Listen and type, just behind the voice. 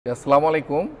Assalamu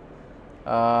alaikum.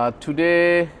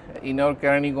 Today in our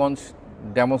Keraniganj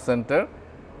demo center,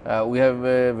 we have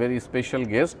a very special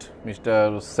guest,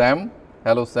 Mr. Sam.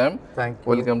 Hello, Sam. Thank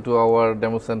you. Welcome to our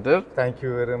demo center. Thank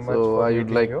you very much. So, for I would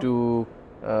like you. to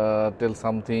tell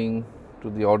something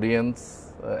to the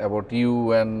audience about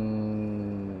you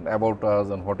and about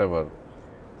us and whatever.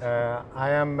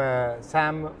 I am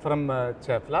Sam from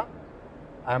Cefla.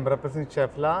 I am representing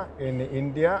Cefla in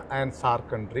India and SAARC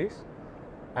countries.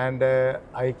 And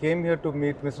I came here to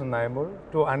meet Mr. Naimul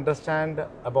to understand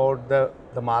about the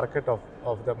market of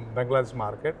the Bangladesh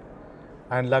market.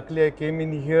 And luckily I came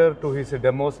in here to his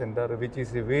demo center, which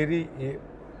is a very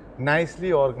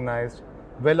nicely organized,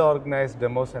 well organized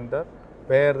demo center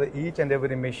where each and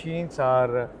every machines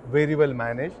are very well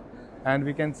managed. And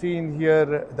we can see in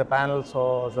here the panel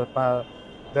saws,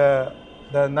 the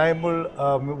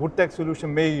Naimul wood tech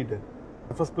solution made,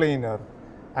 first planer.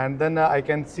 And then I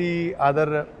can see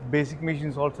other basic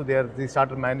machines also there. They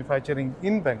started manufacturing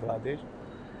in Bangladesh.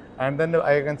 And then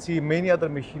I can see many other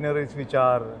machineries which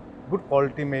are good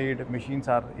quality made machines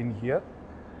are in here.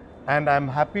 And I'm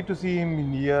happy to see him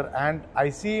in here. And I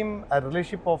see him, a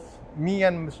relationship of me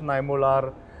and Mr. Naimul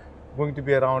are going to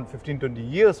be around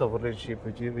 15-20 years of relationship,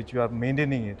 which we are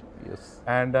maintaining it. Yes.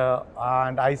 And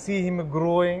I see him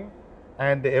growing,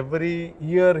 and every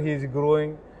year he is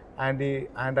growing.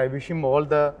 And I wish him all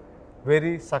the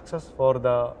very success for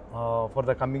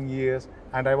the coming years,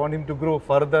 and I want him to grow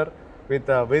further with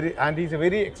and he's a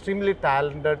very extremely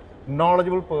talented,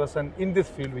 knowledgeable person in this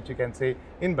field, which you can say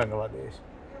in Bangladesh.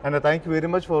 And I thank you very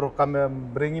much for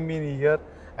bringing me in here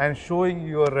and showing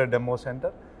your demo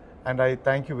center, and I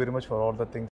thank you very much for all the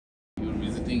things. You're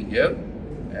visiting here,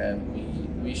 and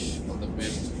we wish for the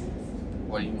best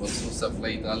for you also,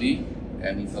 Cefla Italy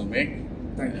and Italmec.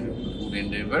 Thank you. Good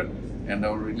endeavor, and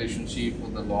our relationship for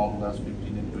the long last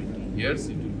 15 and 20 years,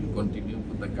 it will be continue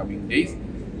for the coming days,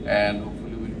 and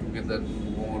hopefully we'll together do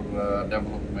more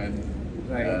development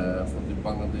for the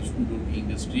Bangladesh wood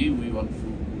industry. We want to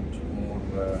put more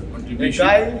contribution. A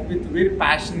guy with very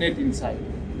passionate inside.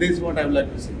 This is what I would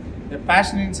like to say. A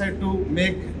passionate inside to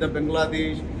make the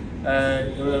Bangladesh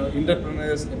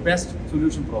entrepreneurs the best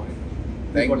solution provider.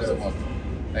 Thank you so much.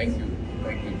 Thank you.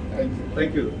 Thank you. Thank you.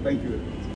 Thank you. Thank you.